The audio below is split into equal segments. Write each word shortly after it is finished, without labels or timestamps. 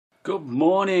Good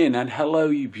morning and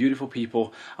hello you beautiful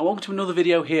people, and welcome to another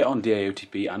video here on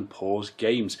DAOTP and Pause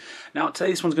Games. Now today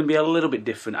this one's going to be a little bit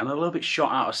different and a little bit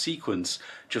shot out of sequence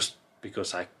just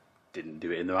because I didn't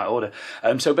do it in the right order.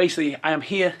 So basically I am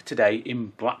here today in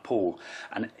Blackpool,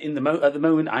 and at the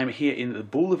moment I am here in the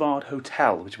Boulevard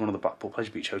Hotel, which is one of the Blackpool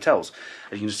Pleasure Beach hotels.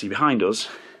 As you can just see behind us,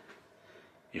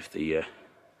 if the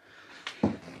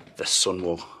sun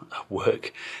will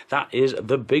work, that is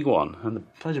the big one, and the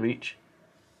Pleasure Beach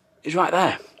is right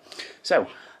there. So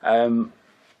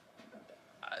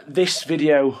this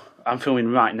video I'm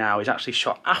filming right now is actually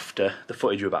shot after the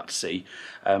footage you're about to see.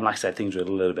 Like I said, things were a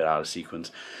little bit out of sequence,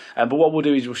 but what we'll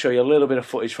do is we'll show you a little bit of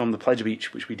footage from the Pleasure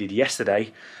Beach, which we did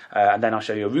yesterday, and then I'll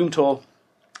show you a room tour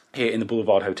here in the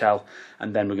Boulevard Hotel,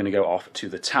 and then we're going to go off to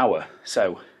the tower.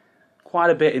 So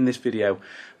quite a bit in this video,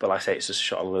 but like I say, it's just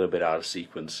shot a little bit out of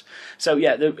sequence. So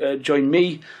yeah, join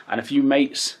me and a few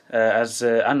mates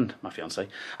and my fiance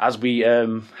as we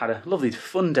had a lovely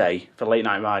fun day for late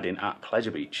night riding at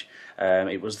Pleasure Beach.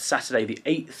 It was Saturday the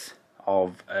 8th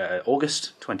of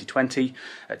August 2020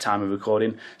 at time of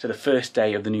recording, so the first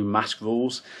day of the new mask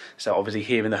rules. So obviously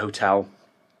here in the hotel,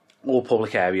 all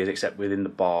public areas except within the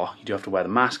bar, you do have to wear the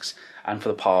masks, and for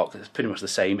the park it's pretty much the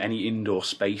same. Any indoor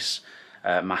space,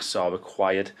 masks are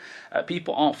required.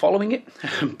 People aren't following it,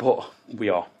 but we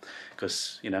are,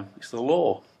 because you know it's the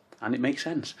law and it makes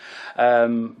sense.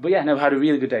 But yeah, no, we had a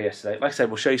really good day yesterday. Like I said,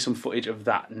 we'll show you some footage of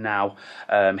that now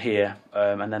here,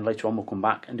 and then later on we'll come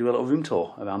back and do a little room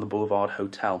tour around the Boulevard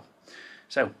Hotel.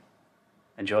 So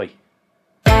enjoy.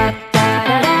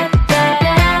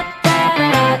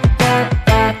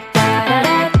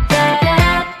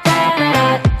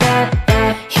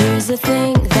 Here's the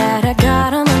thing that I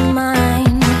got on my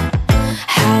mind: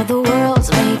 how the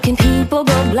world's making people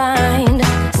go blind.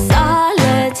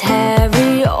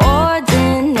 Solitary,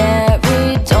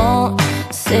 ordinary, don't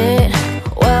sit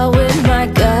well with my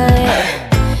gut.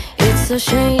 It's so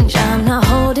strange, I'm not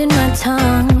holding my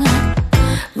tongue.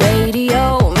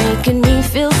 Radio making me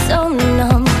feel so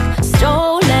numb.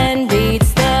 Stolen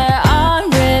beats, they're on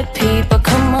repeat, but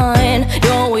come on,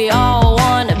 don't we all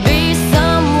wanna be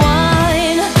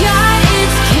someone? God,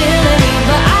 it's killing me,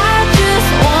 but I just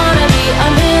wanna be a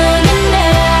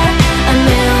millionaire, a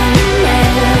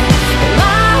millionaire. You're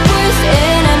my worst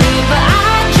enemy, but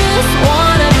I just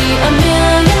wanna be a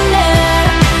millionaire,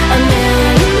 a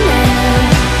millionaire.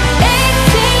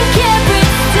 18 karat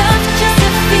stuff just to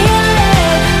feel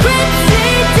it.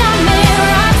 Pretty diamond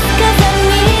rocks 'cause I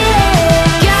need it.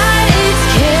 God, it's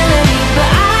killing me,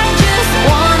 but I just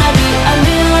wanna be a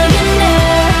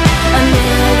millionaire, a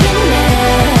millionaire.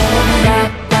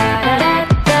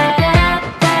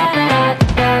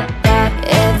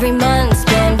 Every month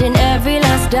spending every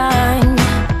last dime,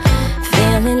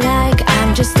 feeling like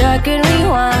I'm just stuck in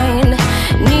rewind.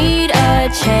 Need a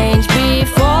change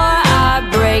before I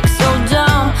break, so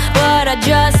dumb, but I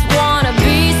just wanna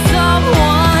be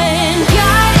someone.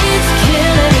 God, it's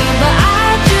killing me, but I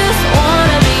just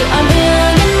wanna be a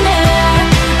millionaire,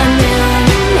 a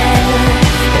millionaire.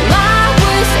 You're my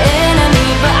worst enemy,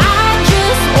 but I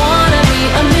just wanna be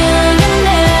a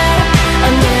millionaire,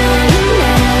 a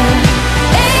millionaire.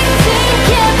 18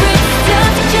 karat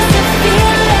stuff just to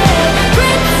feel it.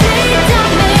 Pretty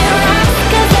diamond rocks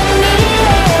 'cause I need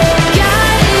it.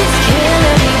 God, it's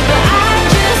killing me, but I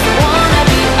just wanna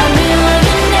be a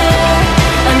millionaire,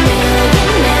 a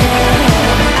millionaire.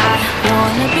 I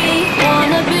wanna be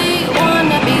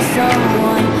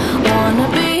someone. Wanna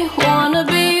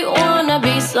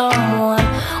be someone.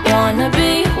 Wanna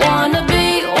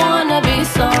be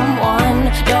someone.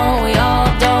 Don't we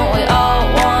all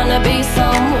wanna be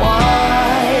someone?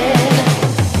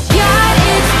 God,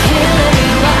 it's killing me,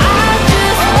 but I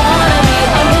just wanna be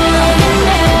a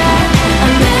millionaire, a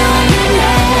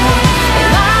millionaire.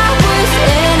 You're my worst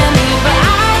enemy, but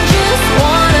I just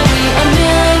wanna be a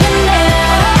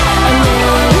millionaire, a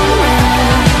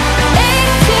millionaire.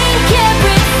 18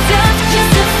 karat stuff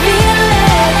just to feel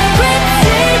it.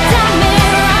 Pretty diamond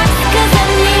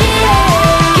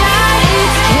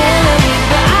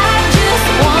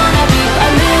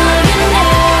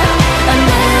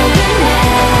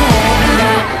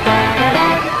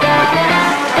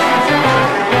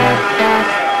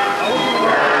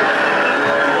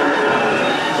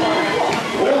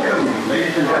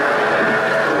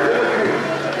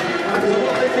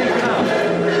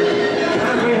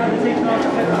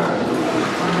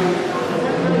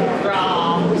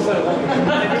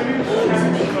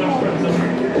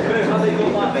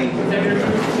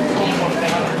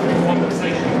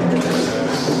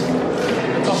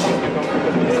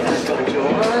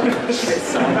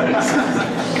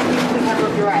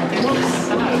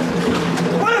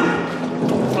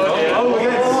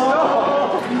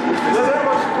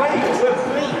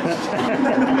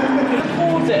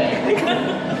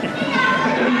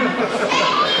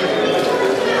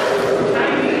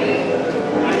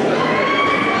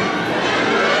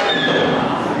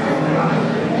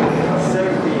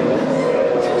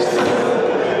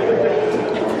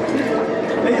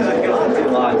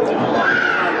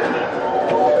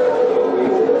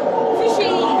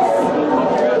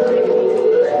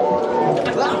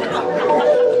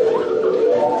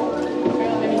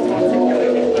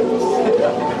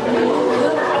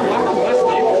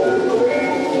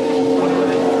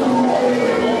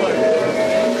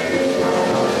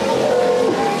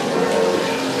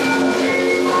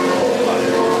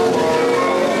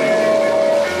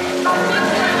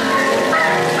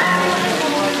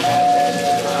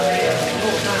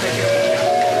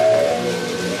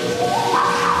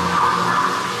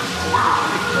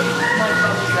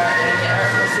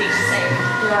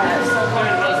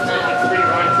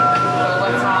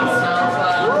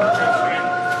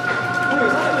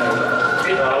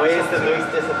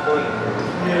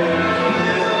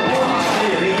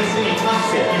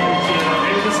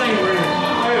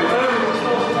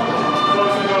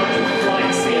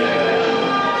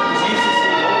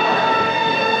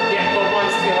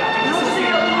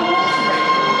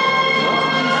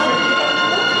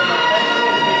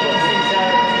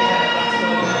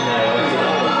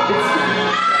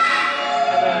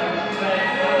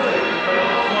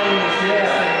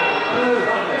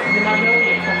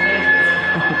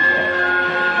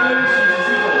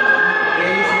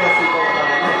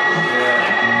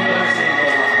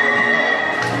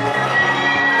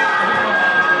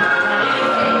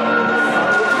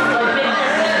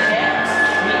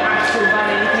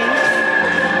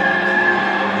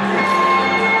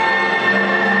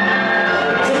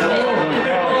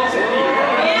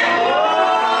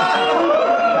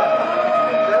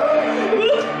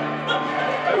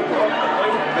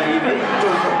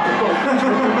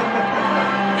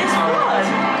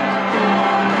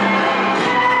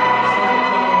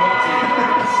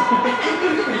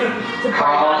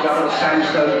Carved out of the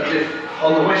sandstone cliff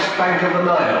on the west bank of the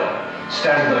Nile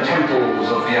stand the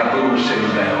temples of the Abu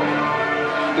Simbel.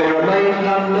 They remained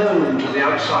unknown to the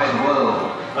outside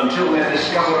world until their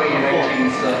discovery in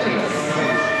 1813.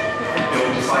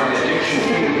 Built by the Egyptian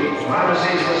king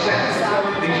Ramesses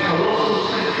II, these colossal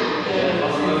statues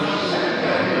are the most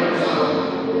spectacular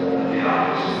in the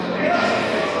arts.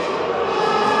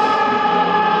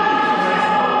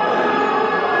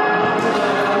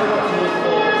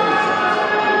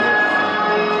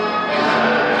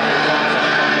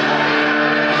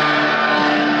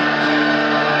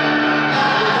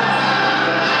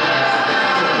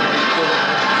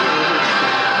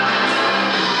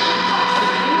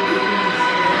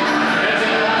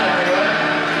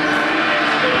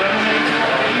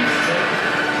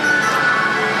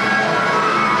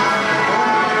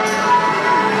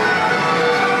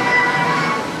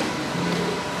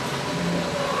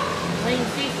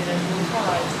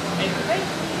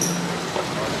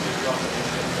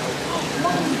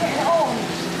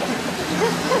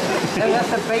 No,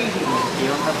 that's a baby monkey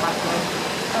on the back of it.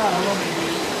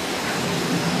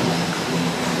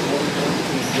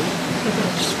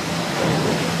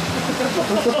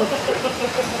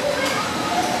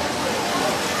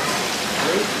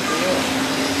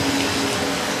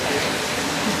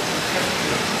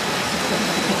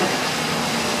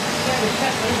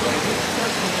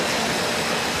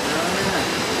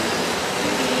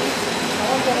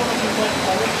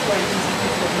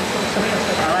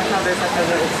 I like how there's like a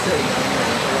little city.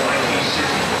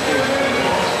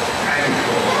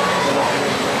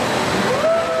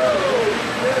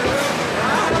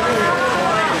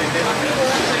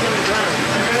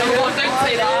 Don't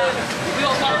say that. We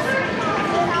all got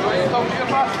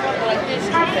like this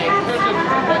thing.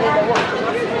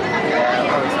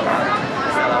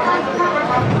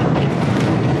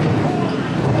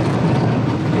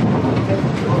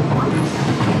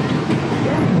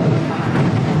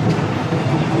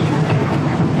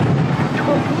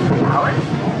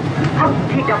 How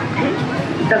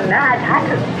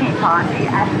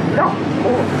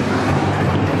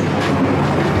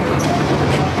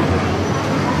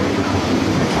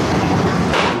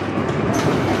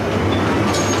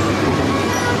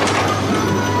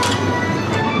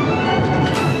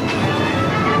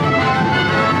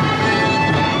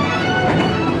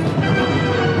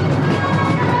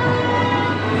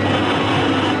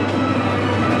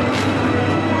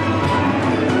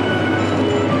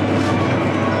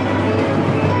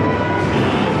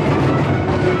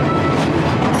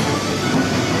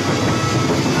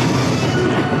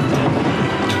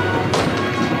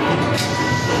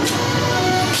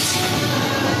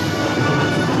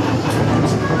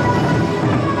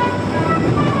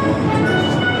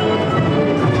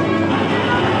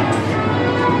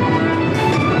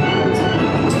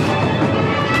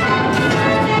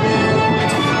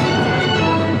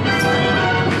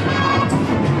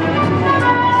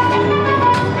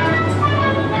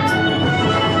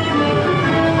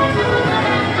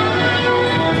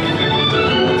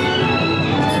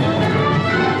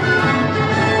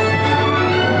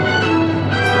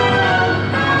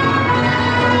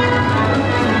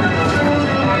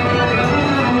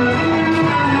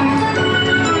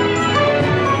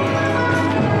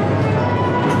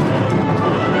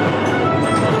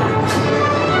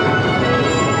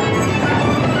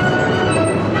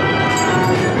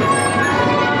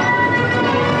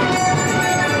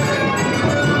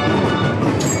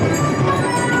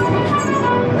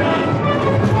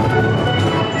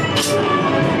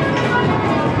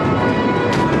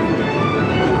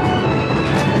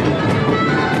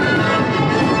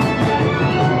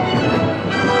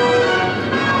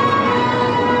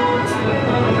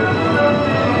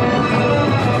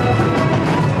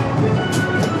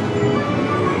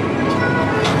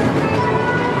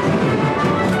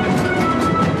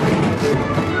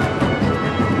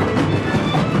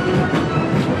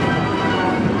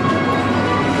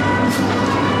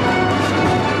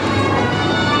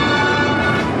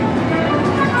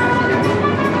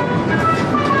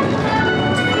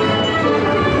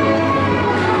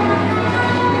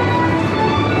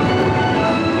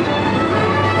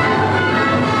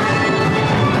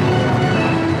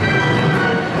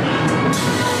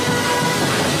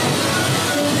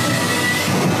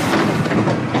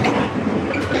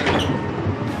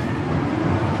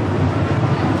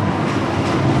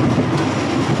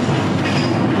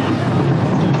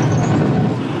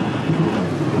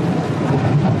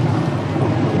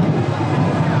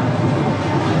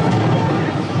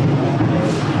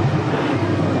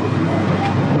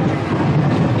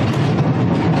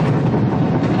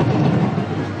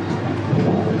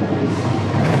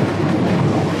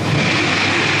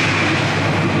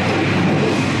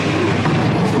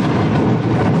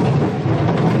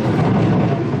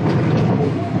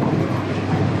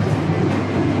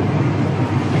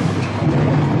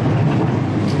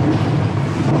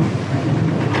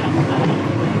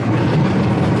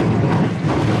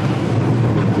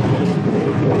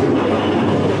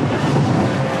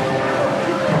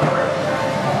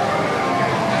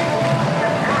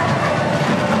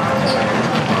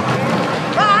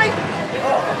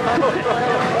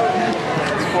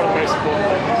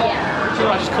Yeah. Do you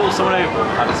know, I just call someone over.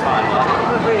 I just find that.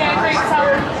 Yeah, great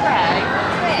sound Craig.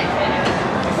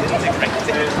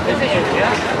 Is it?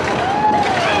 Yeah.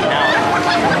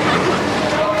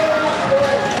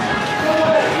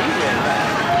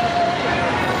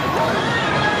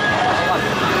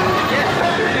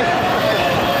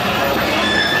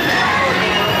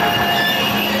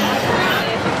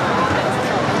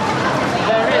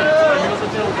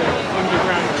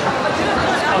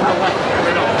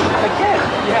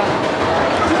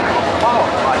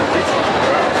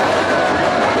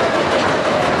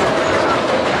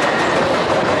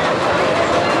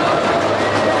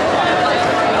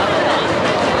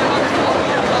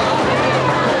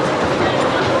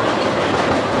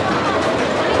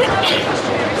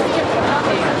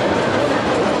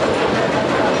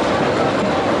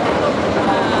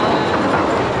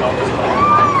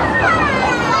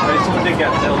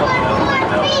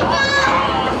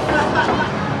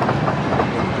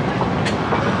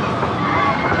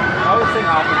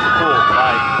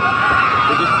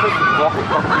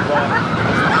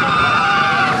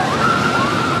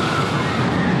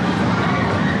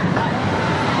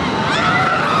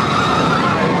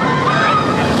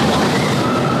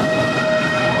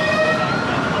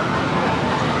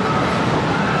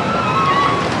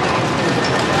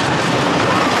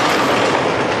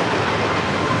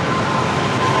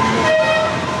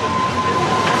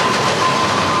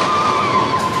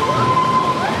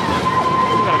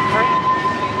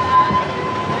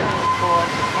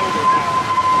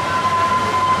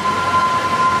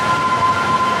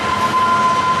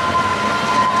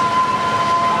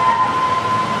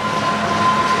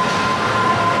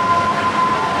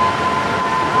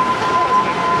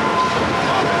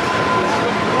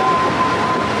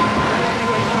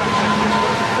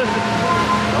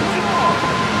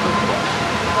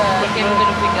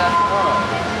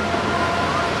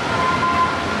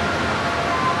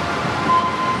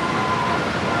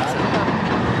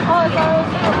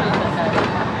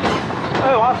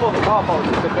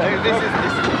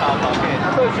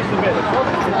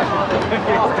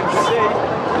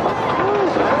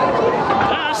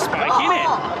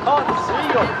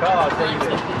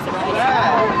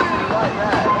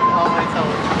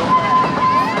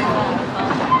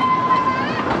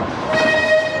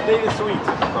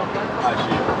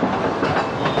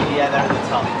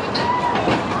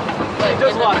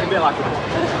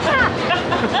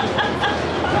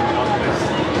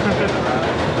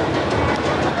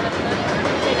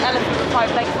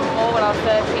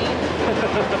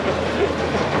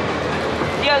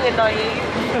 Young and naive.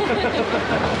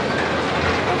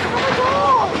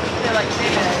 They're like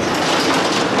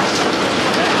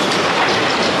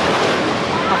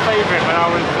My favourite when I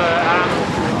was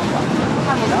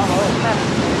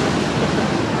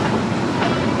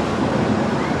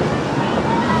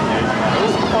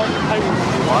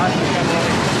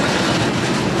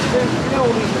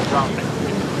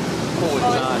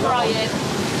Brian.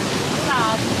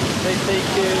 Sam. they take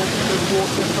the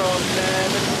water from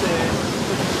some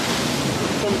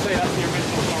say that's the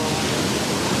original Caroline.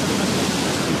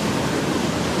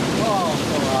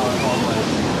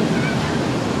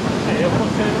 Hey,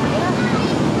 what's going on?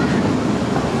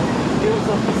 It was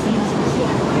like the seats and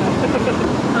stuff.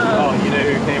 Oh, you know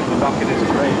who came from the back of this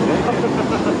train,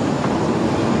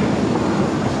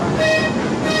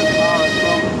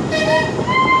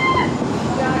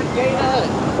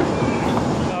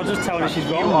 I'll just tell her she's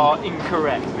wrong. You are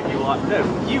incorrect, but you are... No,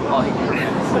 you are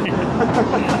incorrect.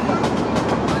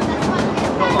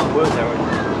 Not like words there, right?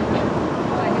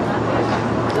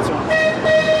 That's right.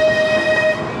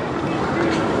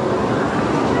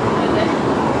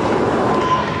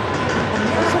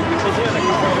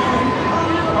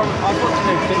 I've watched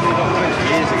a thing we got 20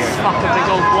 years ago. Fuck a big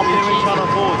old block in Channel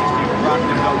 4 just do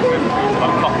random documentaries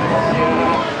about coffee.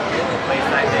 Yeah. Place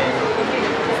like this,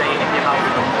 saying if your house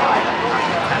is on fire,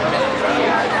 10 minutes,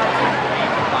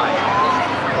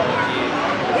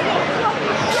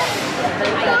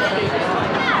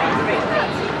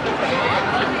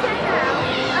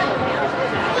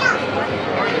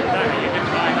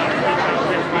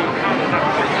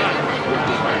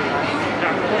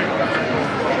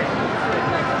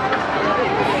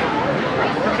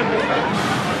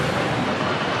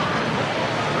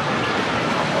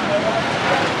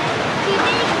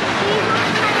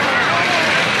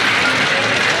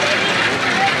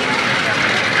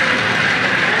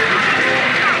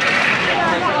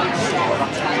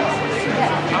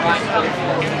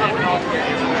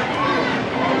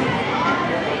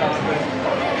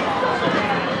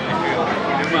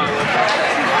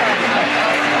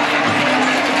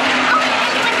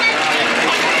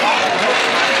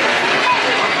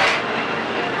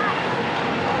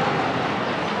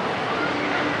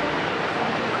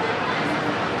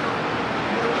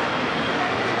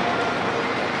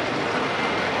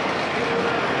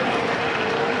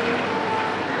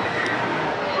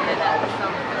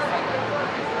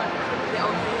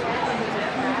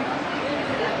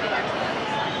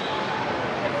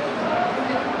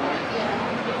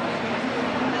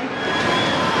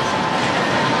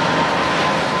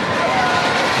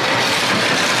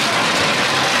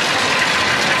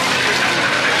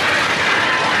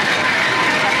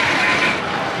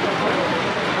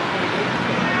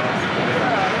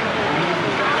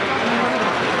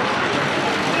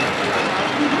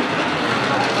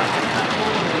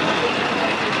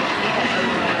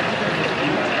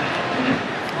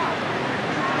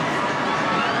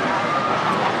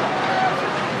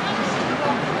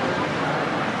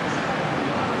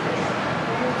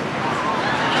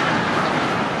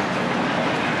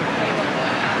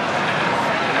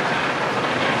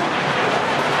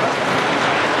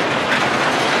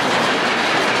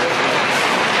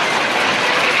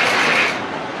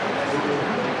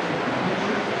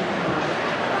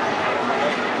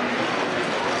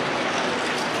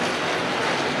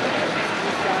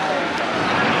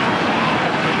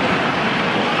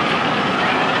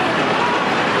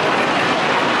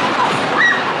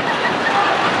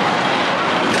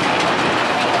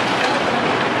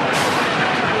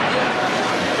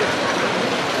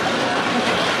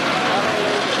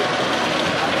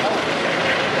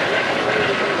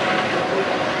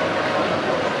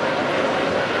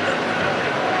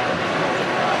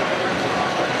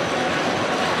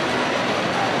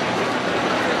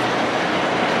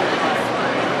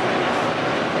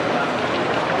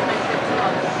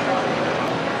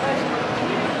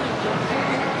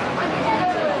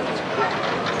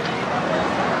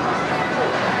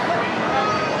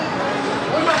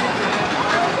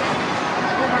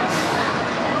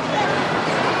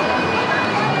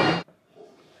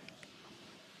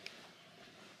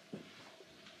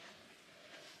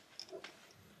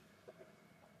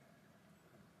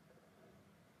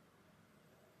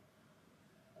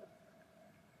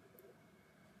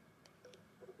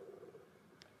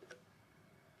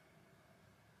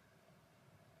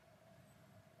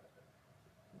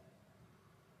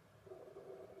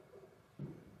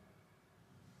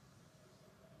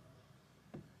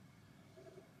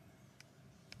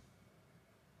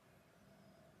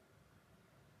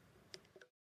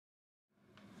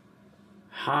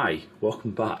 Hi, welcome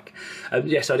back.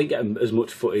 Yes, I didn't get as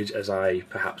much footage as I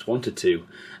perhaps wanted to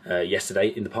yesterday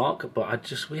in the park,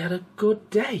 but we had a good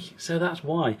day, so that's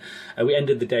why. We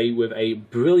ended the day with a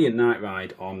brilliant night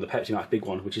ride on the Pepsi Max Big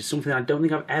One, which is something I don't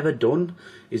think I've ever done,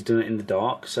 is done it in the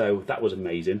dark, so that was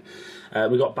amazing.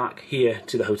 We got back here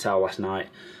to the hotel last night,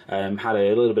 had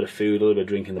a little bit of food, a little bit of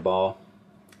drink in the bar.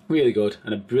 Really good,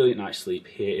 and a brilliant night's sleep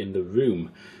here in the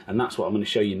room, and that's what I'm going to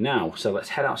show you now. So let's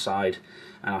head outside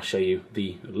and I'll show you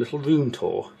the little room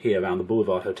tour here around the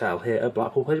Boulevard Hotel here at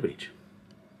Blackpool Pleasure Beach.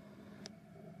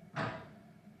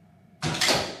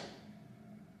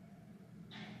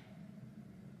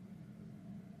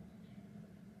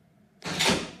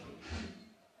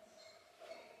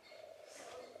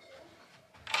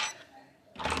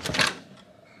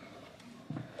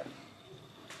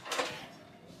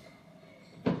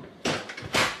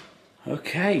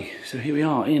 Okay, so here we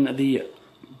are in the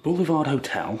Boulevard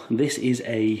Hotel. This is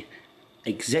a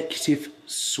executive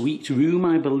suite room,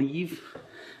 I believe,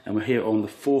 and we're here on the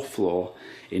 4th floor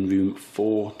in room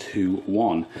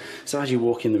 421. So as you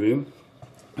walk in the room,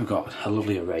 we've got a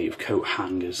lovely array of coat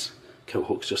hangers, coat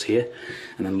hooks just here,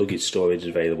 and then luggage storage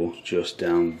available just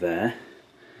down there.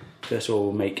 First of all,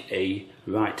 we'll make a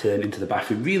right turn into the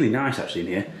bathroom. Really nice actually in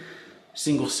here.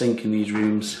 Single sink in these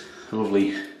rooms, a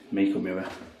lovely makeup mirror.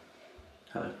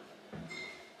 Hello.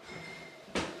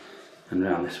 And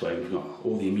around this way we've got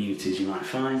all the amenities you might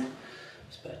find.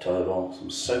 Spare toilet bowl, some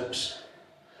soaps,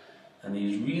 and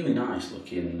these really nice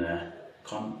looking,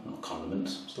 not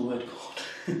condiments, what's the word called?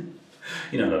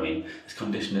 You know what I mean. It's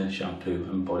conditioner, shampoo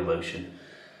and body lotion.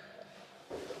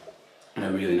 And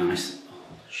a really nice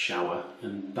shower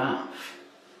and bath.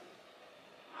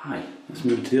 Hi, let's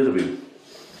move to the other room.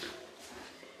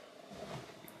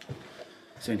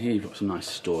 So in here you've got some nice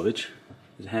storage.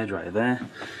 There's a hairdryer there.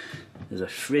 There's a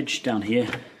fridge down here,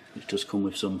 which does come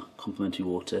with some complimentary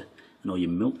water and all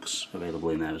your milks available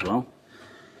in there as well.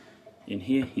 In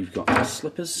here you've got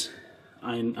slippers,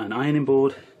 an ironing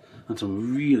board, and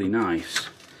some really nice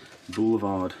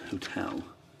Boulevard Hotel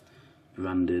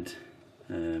branded,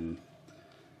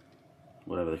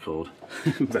 whatever they're called,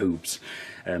 robes.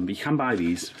 But you can buy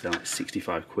these for like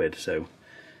 65 quid, so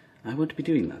I would be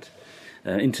doing that.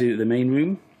 Into the main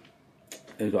room.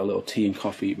 We've got a little tea and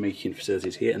coffee making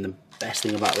facilities here, and the best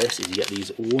thing about this is you get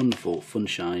these wonderful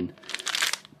Funshine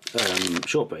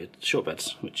short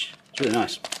beds, which is really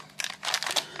nice.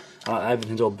 I like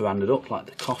everything's all branded up, like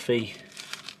the coffee.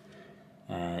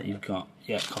 You've got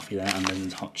coffee there, and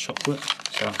then hot chocolate,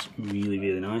 so that's really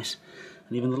nice.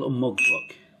 And even the little mugs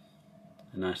look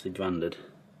nicely branded,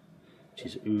 which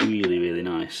is really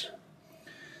nice.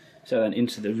 So then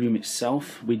into the room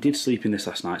itself, we did sleep in this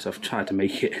last night, so I've tried to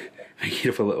make it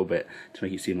up a little bit to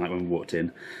make it seem like when we walked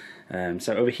in.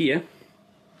 So over here,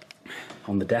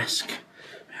 on the desk,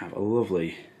 we have a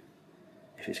lovely,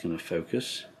 if it's going to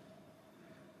focus,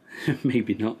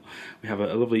 maybe not, we have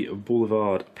a lovely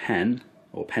Boulevard pen,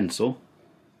 or pencil.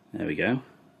 There we go.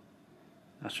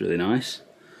 That's really nice.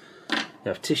 We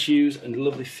have tissues and a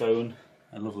lovely phone,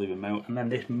 a lovely remote, and then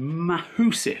this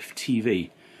massive TV.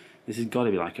 This has got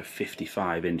to be like a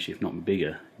 55-inch, if not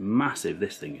bigger. Massive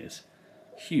this thing is.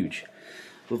 Huge.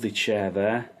 Lovely chair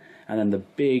there. And then the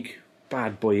big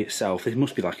bad boy itself. This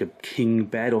must be like a king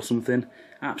bed or something.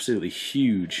 Absolutely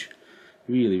huge.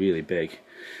 Really big.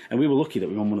 And we were lucky that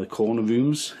we were on one of the corner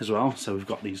rooms as well. So we've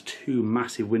got these two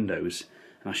massive windows.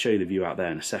 And I'll show you the view out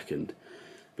there in a second.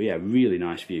 But yeah, really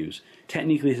nice views.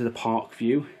 Technically this is a park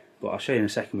view, but I'll show you in a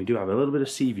second. We do have a little bit of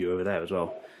sea view over there as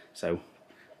well. So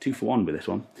 2 for 1 with this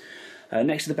one.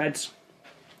 Next to the beds,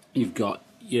 you've got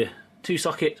your 2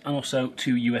 sockets and also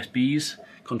 2 USBs.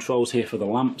 Controls here for the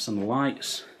lamps and the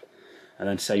lights, and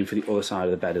then same for the other side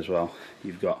of the bed as well.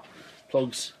 You've got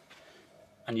plugs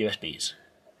and USBs.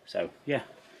 So yeah,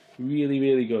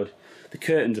 really good. The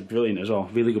curtains are brilliant as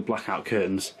well. Really good blackout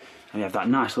curtains, and you have that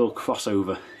nice little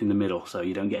crossover in the middle, so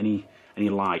you don't get any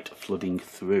light flooding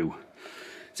through.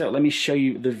 So let me show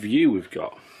you the view we've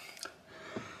got.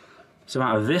 So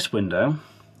out of this window,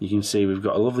 you can see we've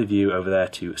got a lovely view over there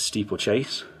to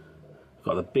Steeplechase. We've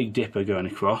got the Big Dipper going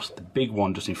across, the big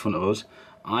one just in front of us,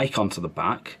 icon to the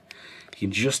back. You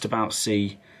can just about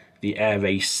see the air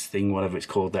race thing, whatever it's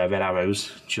called there, red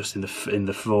arrows, just in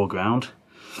the foreground.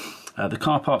 The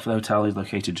car park for the hotel is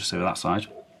located just over that side.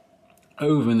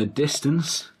 Over in the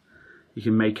distance, you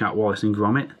can make out Wallace and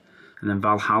Gromit, and then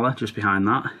Valhalla just behind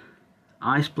that.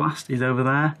 Ice Blast is over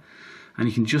there. And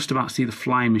you can just about see the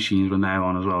flying machines when they're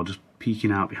on as well, just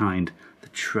peeking out behind the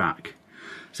track.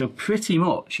 So pretty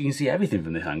much you can see everything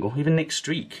from this angle, even Nick's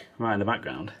Streak right in the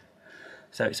background.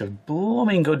 So it's a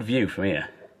blooming good view from here.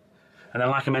 And then,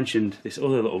 like I mentioned, this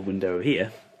other little window over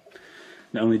here,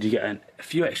 not only do you get a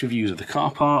few extra views of the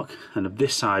car park and of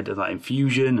this side of that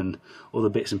infusion and other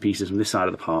bits and pieces from this side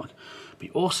of the park, but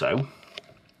you also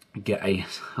get a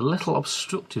little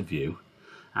obstructed view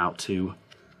out to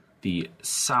the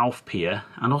South Pier,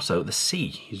 and also the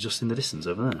sea is just in the distance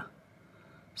over there.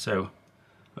 So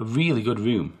a really good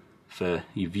room for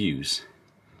your views.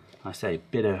 I say,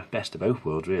 bit of best of both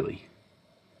worlds really.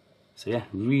 So yeah,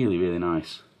 really, really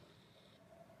nice.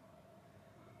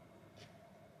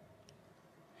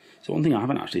 So one thing I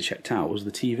haven't actually checked out was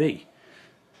the TV.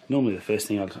 Normally the first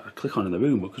thing I'd click on in the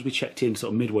room, but because we checked in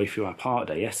sort of midway through our park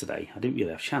day yesterday, I didn't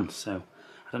really have a chance, so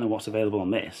I don't know what's available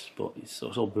on this, but it's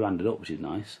all branded up, which is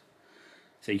nice.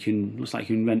 So looks like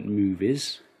you can rent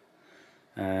movies.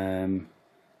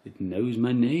 It knows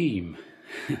my name.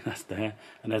 That's there.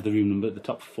 And there's the room number at the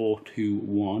top,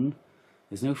 421.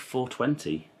 There's no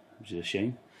 420, which is a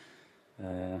shame.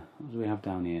 What do we have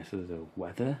down here? So there's a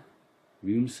weather,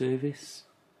 room service.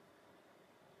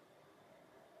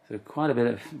 So quite a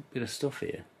bit of stuff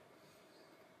here.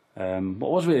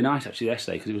 What was really nice actually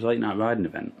yesterday, because it was a late night riding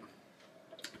event,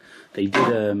 they did,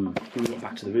 when we got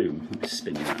back to the room, let me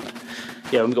spin you around.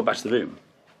 Yeah, when we got back to the room,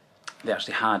 they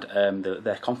actually had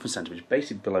their conference centre, which is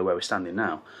basically below where we're standing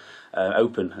now,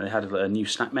 open, and they had a new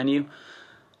snack menu.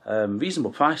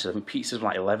 Reasonable prices. I think pizzas were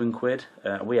like 11 quid.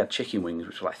 We had chicken wings,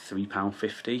 which were like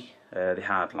 £3.50. They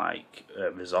had like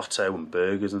risotto and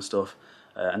burgers and stuff.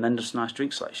 And then just a nice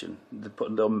drink selection. They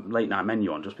put the late night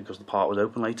menu on just because the park was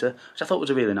open later, which I thought was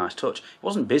a really nice touch. It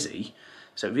wasn't busy,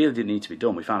 so it really didn't need to be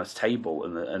done. We found a table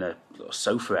and a little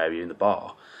sofa area in the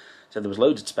bar, so there was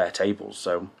loads of spare tables,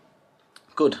 so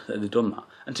good that they've done that.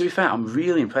 And to be fair, I'm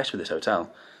really impressed with this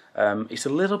hotel. It's a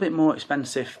little bit more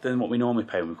expensive than what we normally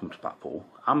pay when we come to Blackpool.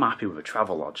 I'm happy with a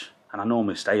travel lodge, and I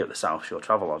normally stay at the South Shore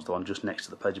Travel Lodge, the one just next to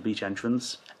the Pleasure Beach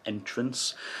entrance.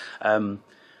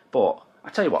 But I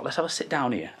tell you what, let's have a sit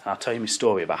down here and I'll tell you my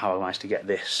story about how I managed to get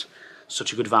this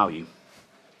such a good value.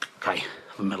 Okay,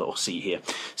 have my little seat here.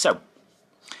 So,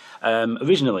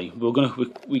 originally we were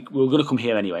gonna come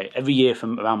here anyway. Every year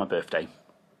from around my birthday,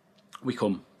 we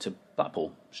come to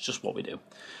Blackpool. It's just what we do.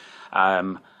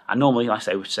 And normally, like I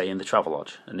say, we stay in the Travel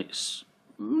Lodge, and it's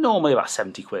normally about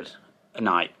 70 quid a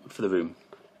night for the room.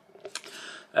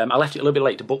 I left it a little bit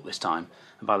late to book this time,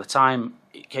 and by the time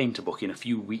it came to booking a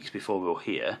few weeks before we were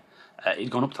here,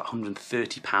 it'd gone up to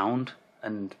 £130,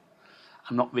 and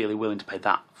I'm not really willing to pay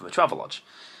that for a travel lodge.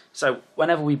 So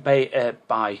whenever we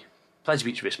buy Pleasure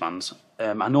Beach wristbands,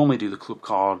 I normally do the club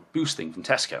card boost thing from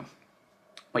Tesco,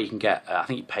 where you can get, I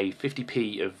think you pay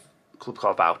 50p of club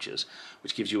card vouchers,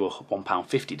 which gives you a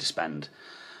 £1.50 to spend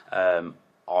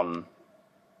on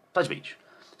Pleasure Beach.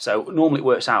 So normally it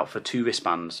works out for 2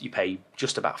 wristbands, you pay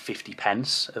just about 50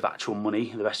 pence of actual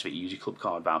money, the rest of it you use your club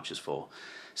card vouchers for.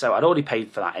 So I'd already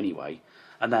paid for that anyway,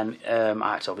 and then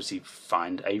I had to obviously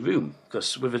find a room,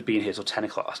 because with us being here till 10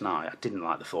 o'clock last night, I didn't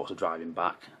like the thought of driving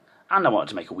back, and I wanted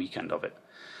to make a weekend of it.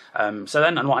 So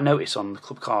then, and what I noticed on the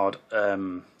club card,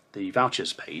 the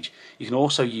vouchers page, you can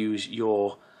also use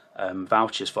your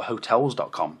vouchers for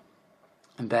hotels.com,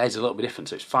 and theirs is a little bit different.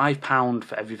 So it's £5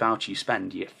 for every voucher you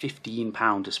spend, you get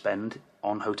 £15 to spend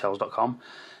on hotels.com.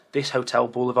 This hotel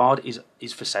Boulevard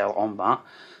is for sale on that.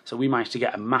 So we managed to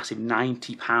get a massive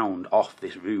 £90 off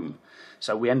this room.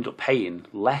 So we ended up paying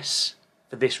less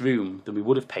for this room than we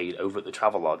would have paid over at the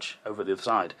Travel Lodge, over at the other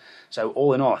side. So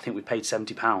all in all, I think we paid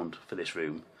 £70 for this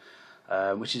room,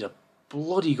 which is a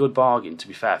bloody good bargain, to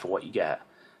be fair, for what you get.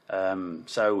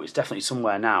 So it's definitely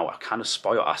somewhere now I've kind of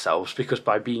spoiled ourselves, because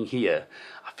by being here,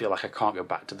 I feel like I can't go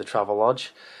back to the Travel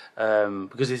Lodge,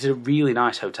 because it's a really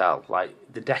nice hotel. Like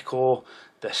the decor,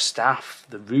 the staff,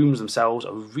 the rooms themselves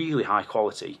are really high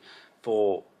quality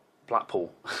for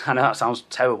Blackpool. I know that sounds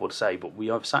terrible to say, but we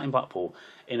are sat in Blackpool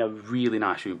in a really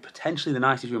nice room, potentially the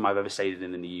nicest room I've ever stayed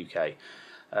in the UK.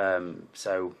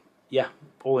 So yeah,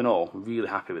 all in all, I'm really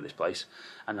happy with this place,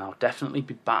 and I'll definitely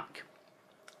be back.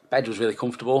 Bed was really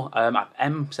comfortable.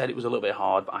 Em said it was a little bit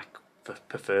hard, but I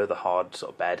prefer the hard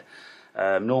sort of bed.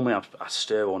 Normally I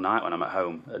stir all night when I'm at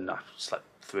home, and I slept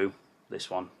through this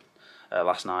one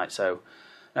last night. So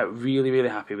no, really, really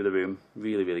happy with the room.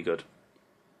 Really, really good.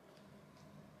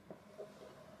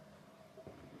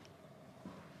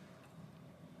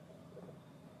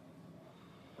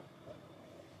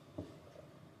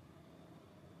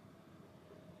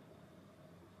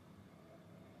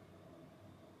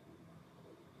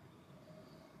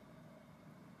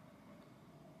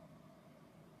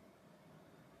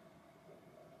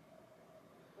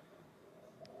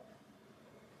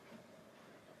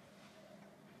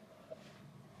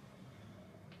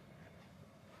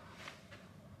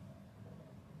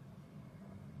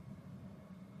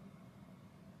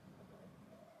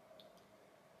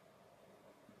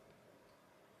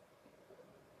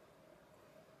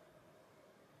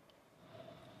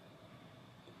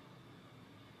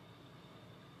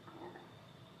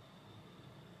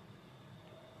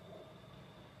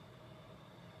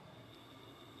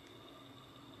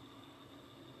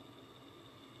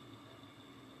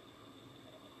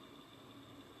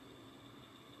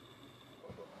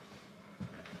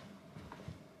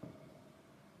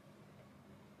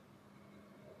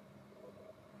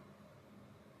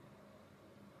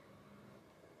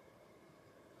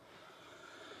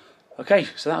 Okay,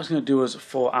 so that was going to do us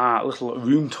for our little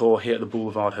room tour here at the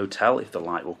Boulevard Hotel, if the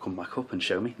light will come back up and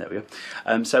show me. There we go.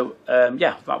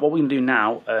 Yeah, what we're going to do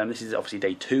now, this is obviously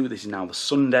day 2, this is now the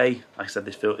Sunday. Like I said,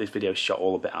 this video is shot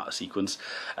all a bit out of sequence.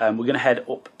 We're going to head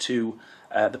up to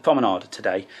the promenade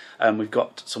today. We've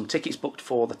got some tickets booked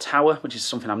for the Tower, which is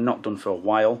something I've not done for a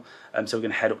while. So we're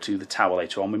going to head up to the Tower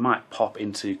later on. We might pop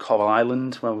into Coral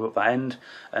Island when we're up that end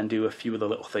and do a few of the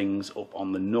little things up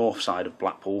on the north side of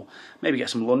Blackpool. Maybe get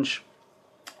some lunch.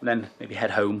 And then maybe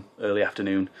head home early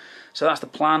afternoon. So that's the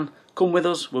plan. Come with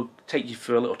us, we'll take you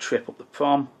for a little trip up the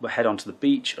prom, we'll head onto the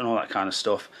beach and all that kind of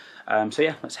stuff. So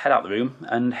yeah, let's head out the room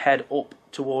and head up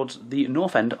towards the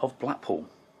north end of Blackpool.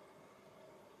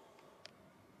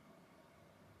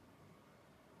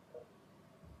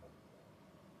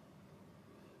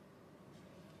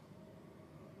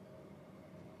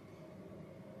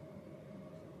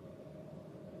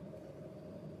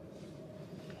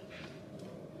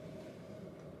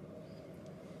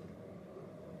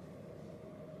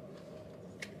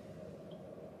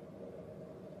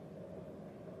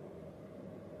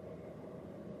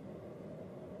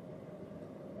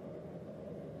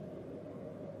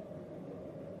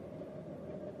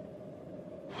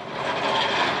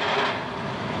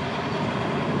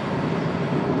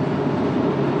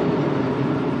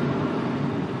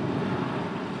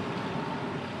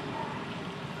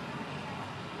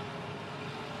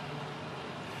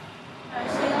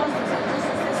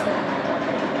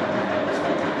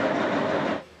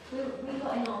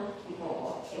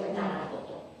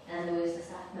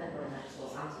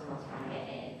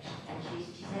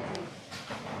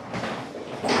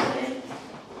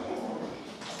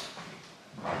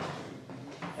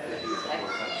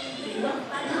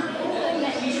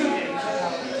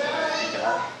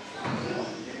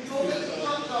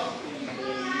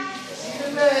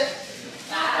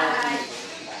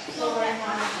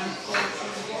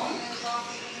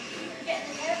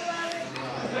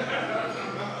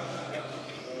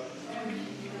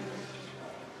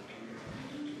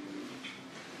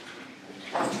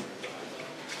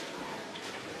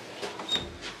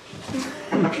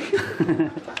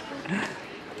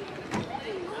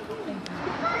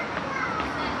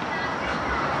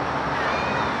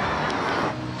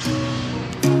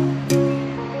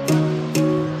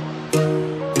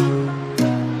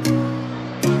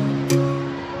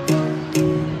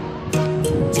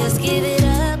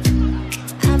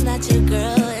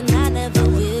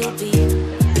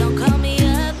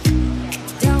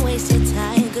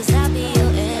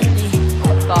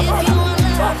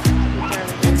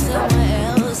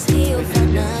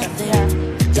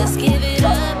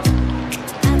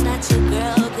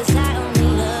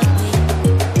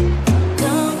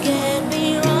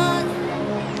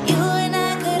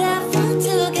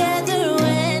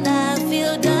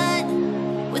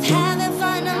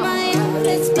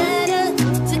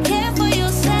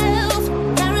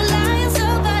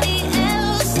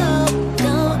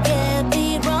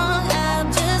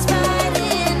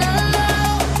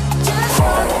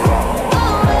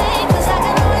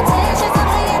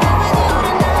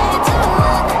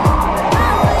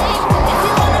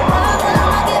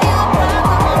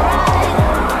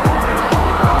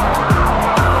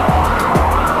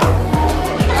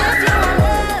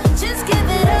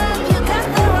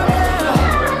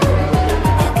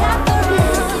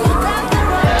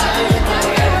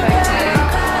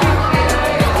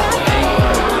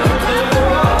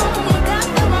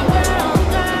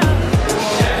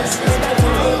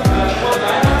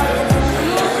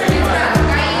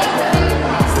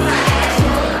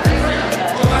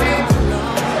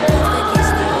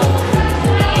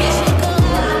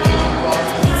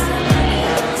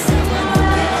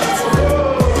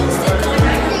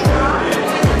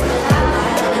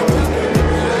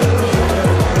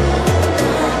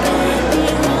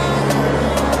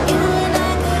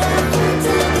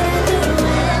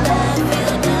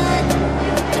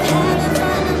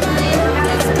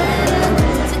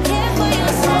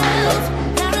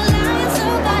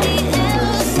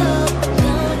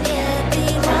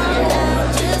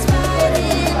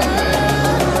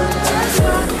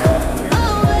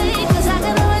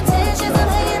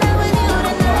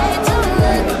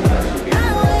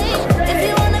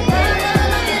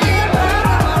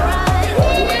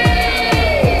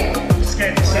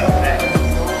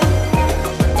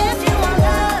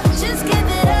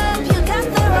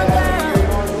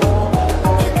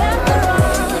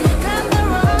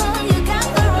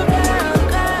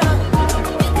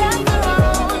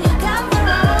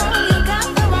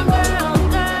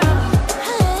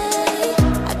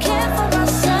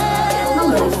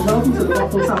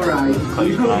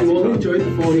 We hope you all enjoyed the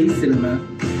 4D cinema.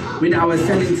 We now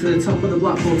ascend to the top of the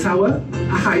Blackpool Tower,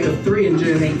 a height of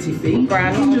 380 feet,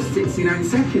 in just 69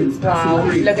 seconds. Wow,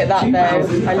 look at that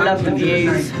though. I love the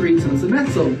views. 3 tons of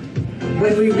metal.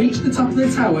 When we reach the top of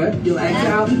the tower, you'll exit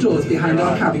out the doors behind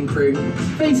our cabin crew,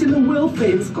 facing the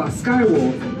world-famous glass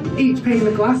skywall. Each pane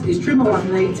of glass is triple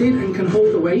laminated and can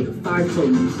hold a weight of 5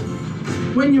 tons.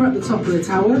 When you're at the top of the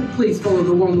tower, please follow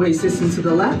the one-way system to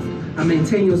the left and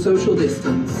maintain your social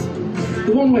distance.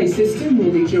 The one-way system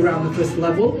will lead you around the first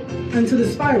level and to the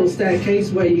spiral staircase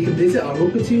where you can visit our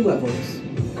upper 2 levels.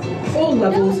 All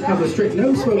levels have a strict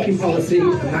no smoking policy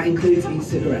and that includes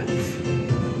e-cigarettes.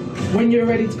 When you're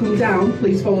ready to come down,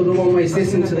 please follow the one-way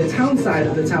system to the town side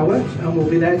of the tower and we'll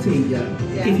be there to meet you.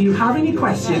 If you have any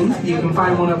questions, you can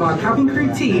find one of our cabin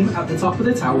crew team at the top of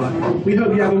the tower. We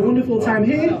hope you have a wonderful time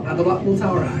here at the Blackpool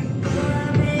Tower Eye.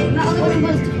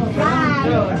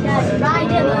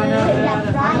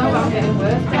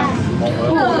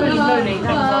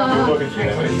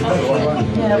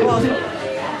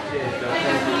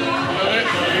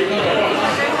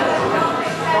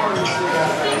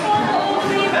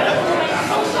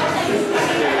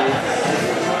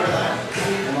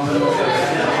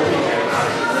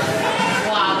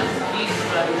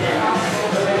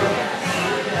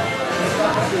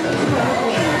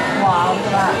 Wow, look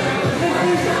at that.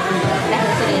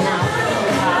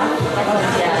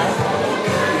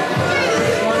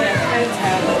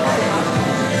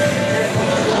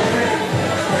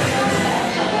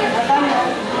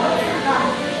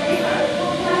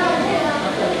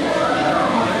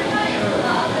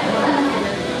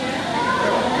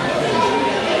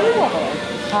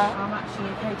 I'm actually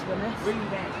okay to be honest. Really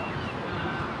bad.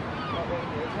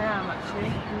 I am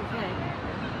actually okay.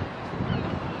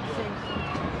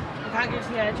 I can't go to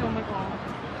the edge, oh my god.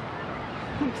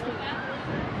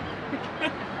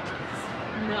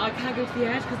 No, I can't go to the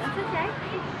edge because that's okay.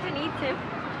 You don't need to.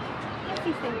 Yes,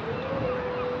 you think.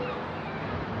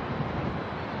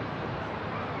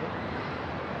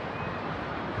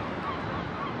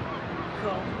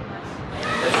 Cool.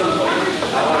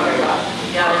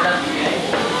 Yeah, definitely.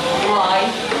 Why?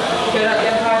 You go like the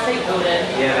Empire State Building?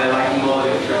 Yeah, they're like more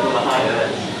than triple the height of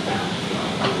it.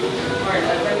 Alright, so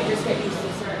let me just get used to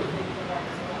certain things.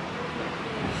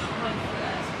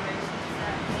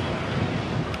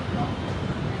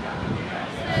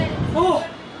 Oh!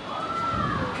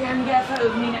 Can you get a photo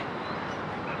of me next?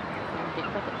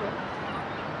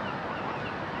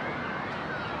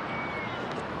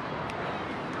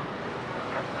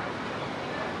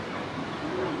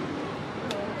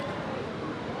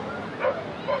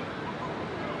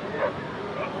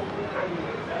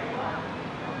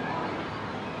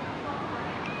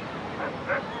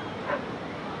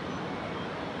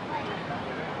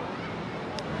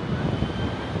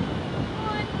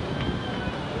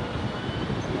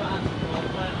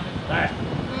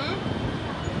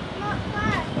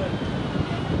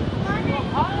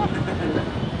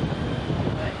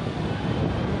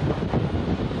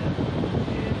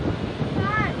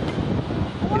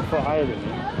 Higher than you.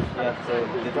 Yeah, so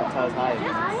the drop tower's higher. Can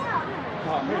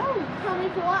we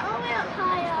go all the way up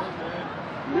higher?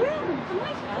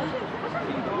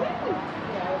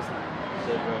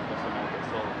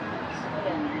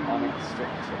 On its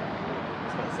structure,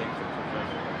 it's got the same structure.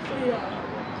 So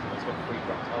it's got 3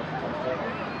 drop towers.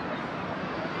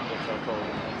 That's how tall it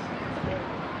is.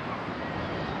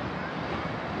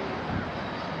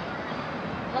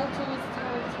 How tall is the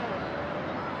tower?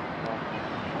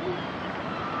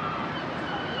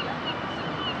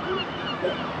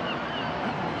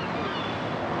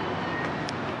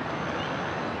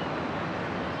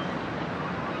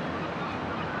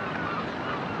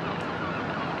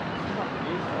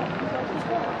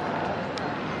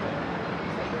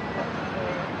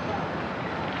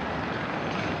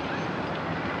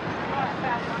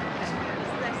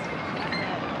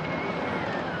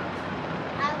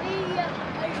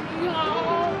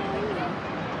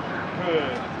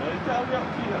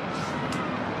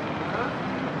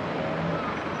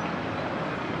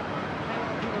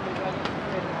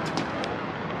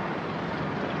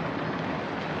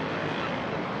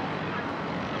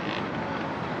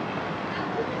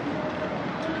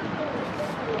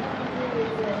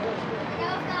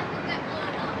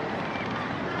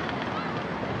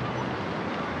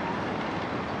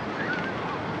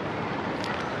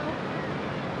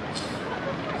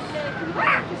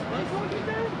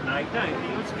 No, you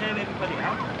want to scare everybody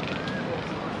out.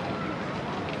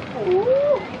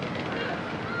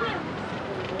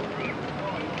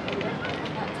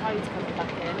 That tide's coming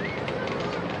back in.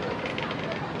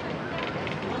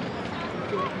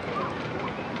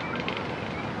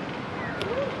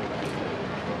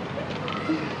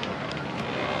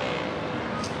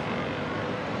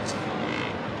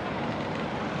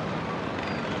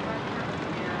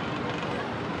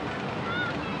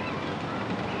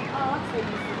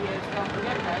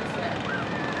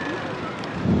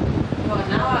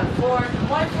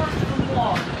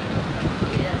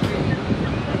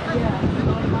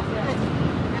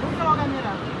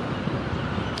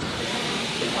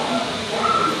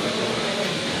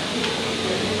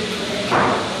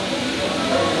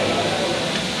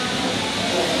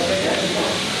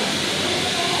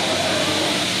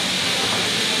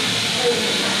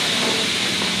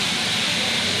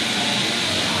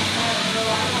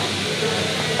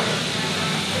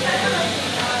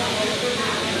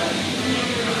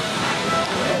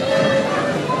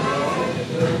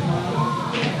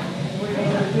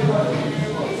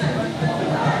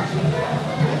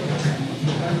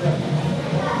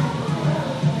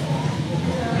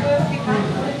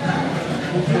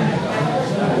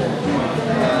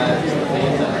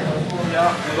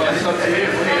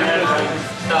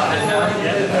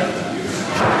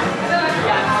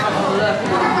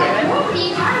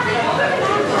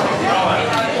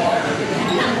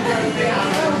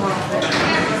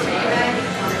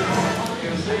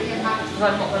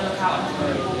 because I'm not going to look out onto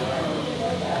the pool.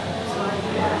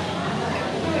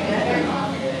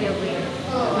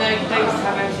 No, thanks to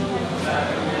have everything.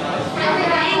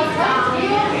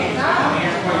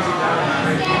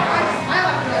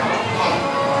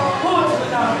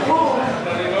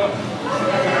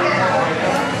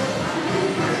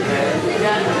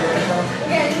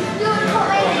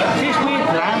 It's weird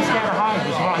that I'm scared of heights,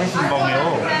 it's like this is Bonnie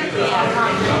Hall.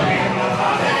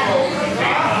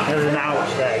 There's an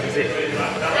ouch there, is it?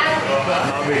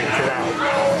 Not really to that.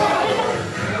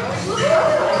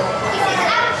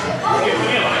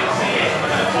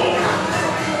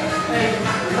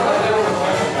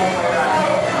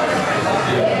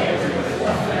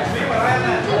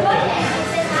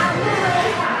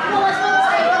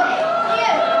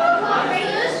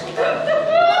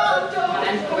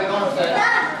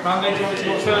 Mango, do you want to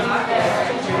watch first?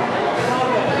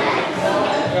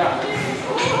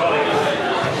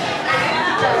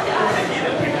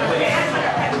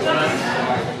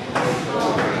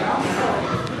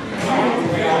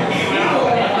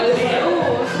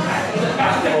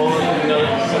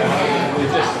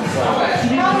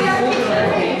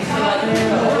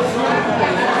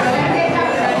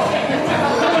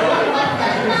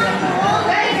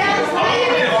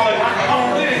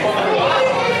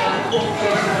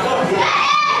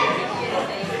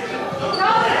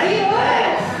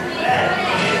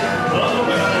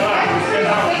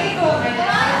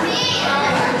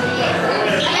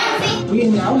 We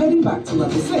are now heading back to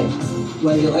level 6,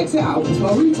 where you'll exit out into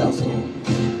our retail store.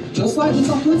 Just like the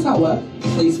top of the tower,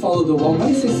 please follow the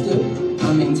one-way system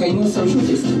and maintain your social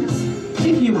distance.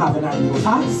 If you have an annual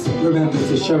pass, remember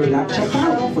to show it at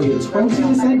checkout for your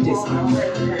 20% discount.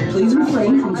 Please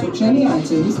refrain from touching any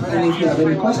items, and if you have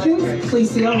any questions, please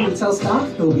see our retail staff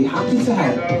who will be happy to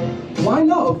help. Why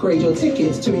not upgrade your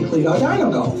tickets to include our Dino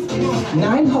Golf?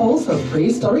 9 holes of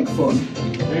prehistoric fun.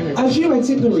 As you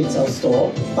exit the retail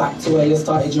store, back to where you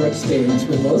started your experience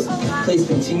with us, please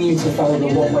continue to follow the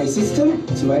one-way system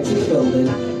to exit the building.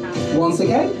 Once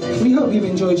again, we hope you've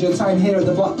enjoyed your time here at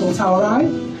the Blackpool Tower Ride,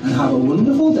 and have a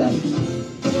wonderful day.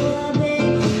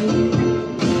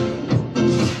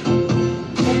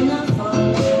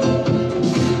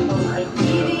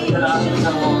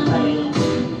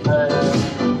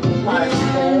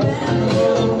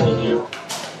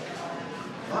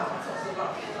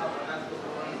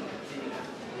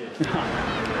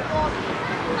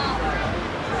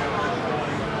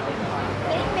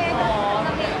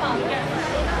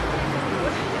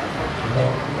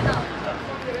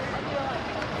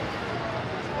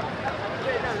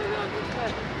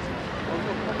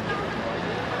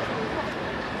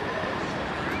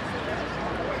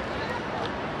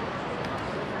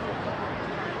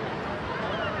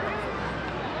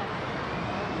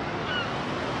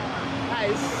 That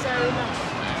is so nice.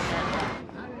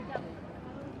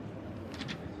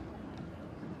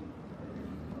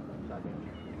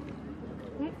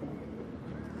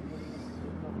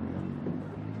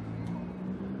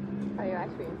 Are your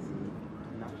ice creams?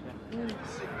 I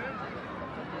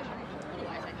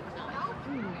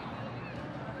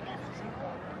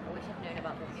wish I'd known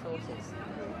about the sauces.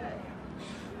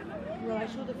 Well, I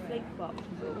saw the flake box.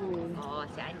 Oh,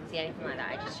 see, I didn't see anything like that.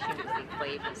 I just assumed it was the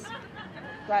flavours.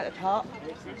 Right at the top.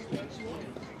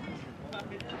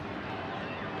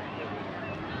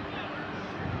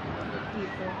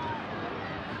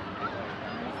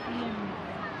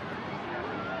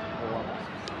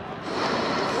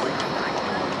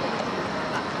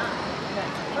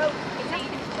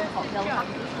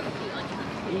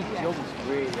 He jumps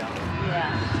really high.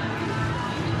 Yeah.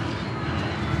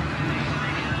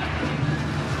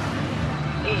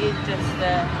 It is just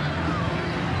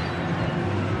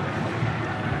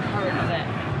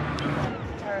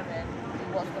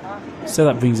So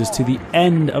that brings us to the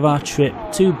end of our trip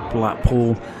to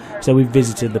Blackpool. So we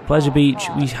visited the Pleasure Beach,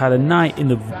 we had a night in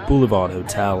the Boulevard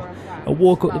Hotel, a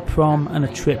walk up the prom and a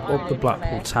trip up the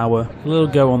Blackpool Tower, a little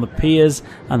go on the piers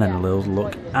and then a little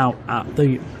look out at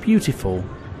the beautiful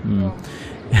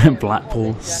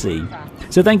Blackpool Sea.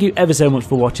 So thank you ever so much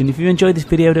for watching. If you enjoyed this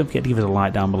video, don't forget to give us a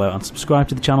like down below and subscribe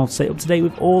to the channel to stay up to date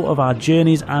with all of our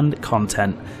journeys and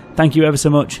content. Thank you ever so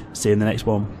much. See you in the next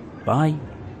one. Bye.